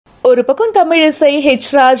ஒரு பக்கம் தமிழிசை, ஹெச்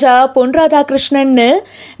ராஜா, பொன் ராதாகிருஷ்ணன்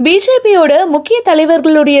பிஜேபியோட முக்கிய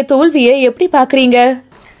தலைவர்களுடைய தோல்வியை எப்படி பாக்குறீங்க?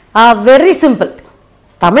 Very simple.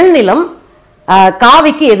 தமிழ் நிலம்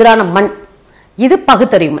காவிக்கு எதிரான மண், இது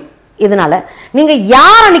பகுத்தறிவு மண். இதனால நீங்க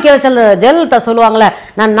யார நிக்க வச்சால, ஜெயலலிதா சொல்லுவாங்களே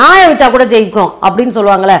நான் நாயை வச்சா கூட ஜெயிக்கும் அப்படின்னு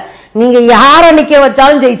சொல்லுவாங்களே, நீங்க யார நிக்க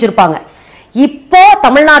வச்சாலும் ஜெயிச்சிருப்பாங்க. இப்போ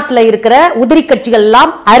தமிழ்நாட்டில் இருக்கிற உதிரி கட்சிகள்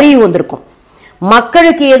எல்லாம் அறிவு வந்திருக்கும்.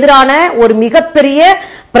 மக்களுக்கு எதிரான ஒரு மிகப்பெரிய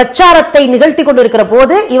பிரச்சாரத்தை நிகழ்த்தி கொண்டு இருக்கிற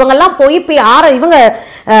போது இவங்கெல்லாம் போய் இவங்க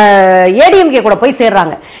ஏடிஎம்கே கூட போய்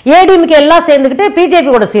சேர்றாங்க. ஏடிஎம்கே எல்லாம் சேர்ந்துக்கிட்டு பிஜேபி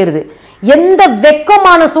கூட சேருது. எந்த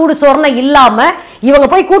வெக்கமான சூடு சொரணை இல்லாம இவங்க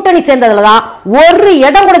போய் கூட்டணி சேர்ந்ததுலதான் ஒரு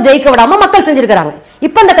இடம் கூட ஜெயிக்க விடாம மக்கள் செஞ்சிருக்காங்க.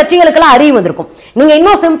 இப்ப இந்த கட்சிகளுக்கு எல்லாம் அறிவு வந்திருக்கும். நீங்க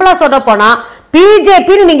இன்னும் சிம்பிளா சொல்ல போனா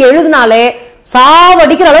பிஜேபி நீங்க எழுதினாலே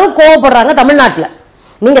சாவடிக்கிற அளவு கோவப்படுறாங்க தமிழ்நாட்டுல.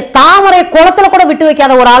 நீங்க தாமரை குளத்துல கூட விட்டு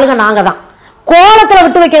வைக்காத ஒரு ஆளுங்க நாங்க தான். கோலத்துல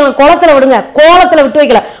விட்டு வைக்க, குளத்துல விடுங்க, கோலத்துல விட்டு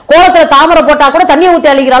வைக்கல. கோலத்துல தாமரை போட்டா கூட தண்ணியை ஊற்றி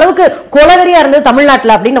அழிக்கிற அளவுக்கு குலவெறியா இருந்தது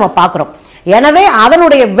தமிழ்நாட்டுல அப்படின்னு நம்ம பாக்குறோம். எனவே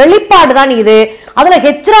அதனுடைய வெளிப்பாடு தான் இது. அதுல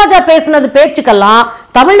ஹெச் ராஜா பேசினது பேச்சுக்கெல்லாம்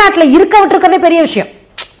தமிழ்நாட்டுல இருக்க விட்டுருக்கதே பெரிய விஷயம்.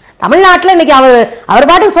 தமிழ்நாட்டுல இன்னைக்கு அவர்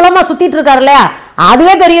பாட்டுக்கு சுலமா சுத்திட்டு இருக்காரு இல்லையா,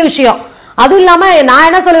 அதுவே பெரிய விஷயம். அதுவும் இல்லாம நான்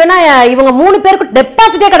என்ன சொல்லுவேன்னா, இவங்க 3 பேருக்கு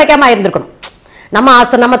டெபாசிட்டே கிடைக்காம இருந்திருக்கணும்.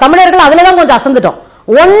 நம்ம தமிழர்கள் அதுலதான் கொஞ்சம் அசந்துட்டோம்.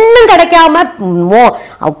 ஒன்னும் கிடைக்காம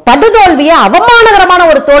படுதோல்வியை, அவமானகரமான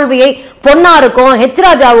ஒரு தோல்வியை பொன்னாருக்கும் ஹெச்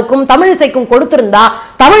ராஜாவுக்கும் தமிழிசைக்கும் கொடுத்திருந்தா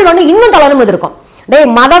தமிழ் மண்ணு இன்னும் தளர்ந்து இருக்கும்.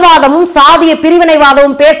 மதவாதமும் சாதிய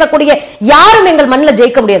பிரிவினைவாதமும் பேசக்கூடிய யாரும் எங்கள் மண்ணில்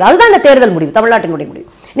ஜெயிக்க முடியாது. அதுதான் இந்த தேர்தல் முடிவு, தமிழ்நாட்டினுடைய முடிவு.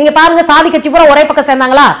 நீங்க பாருங்க, சாதி கட்சி பூரா ஒரே பக்கம்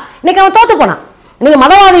சேர்ந்தாங்களா, இன்னைக்கு அவன் தோத்து போனான். நீங்க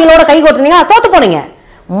மதவாதிகளோட கை கோட்டுனீங்க, தோத்து போனீங்க.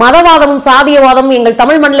 மதவாதமும் சாதியவாதமும் எங்கள்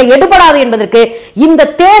தமிழ் மண்ணில் எடுபடாது என்பதற்கு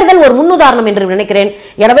இந்த தேர்தல் ஒரு முன்னுதாரணம் என்று நினைக்கிறேன்.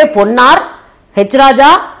 எனவே பொன்னார், ஹெச் ராஜா,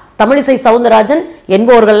 தமிழிசை சவுந்தரராஜன்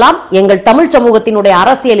என்பவர்கள்லாம் எங்கள் தமிழ் சமூகத்தினுடைய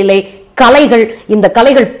அரசியலிலே கலைகள். இந்த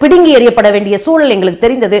கலைகள் பிடுங்கி எறியப்பட வேண்டிய சூழல் எங்களுக்கு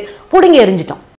தெரிந்தது, பிடுங்கி எறிஞ்சிட்டோம்.